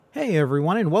Hey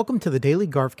everyone, and welcome to the Daily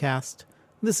Garfcast.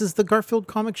 This is the Garfield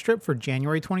comic strip for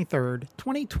January 23rd,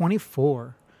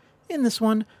 2024. In this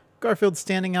one, Garfield's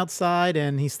standing outside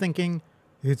and he's thinking,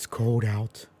 it's cold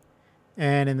out.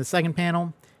 And in the second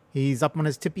panel, he's up on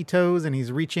his tippy toes and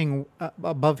he's reaching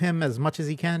above him as much as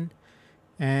he can.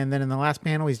 And then in the last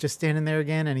panel, he's just standing there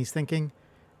again and he's thinking,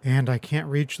 and I can't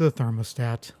reach the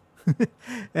thermostat.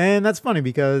 And that's funny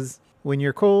because when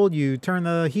you're cold, you turn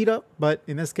the heat up, but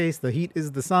in this case, the heat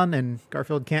is the sun, and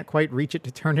Garfield can't quite reach it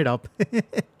to turn it up.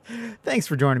 Thanks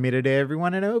for joining me today,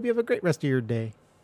 everyone, and I hope you have a great rest of your day.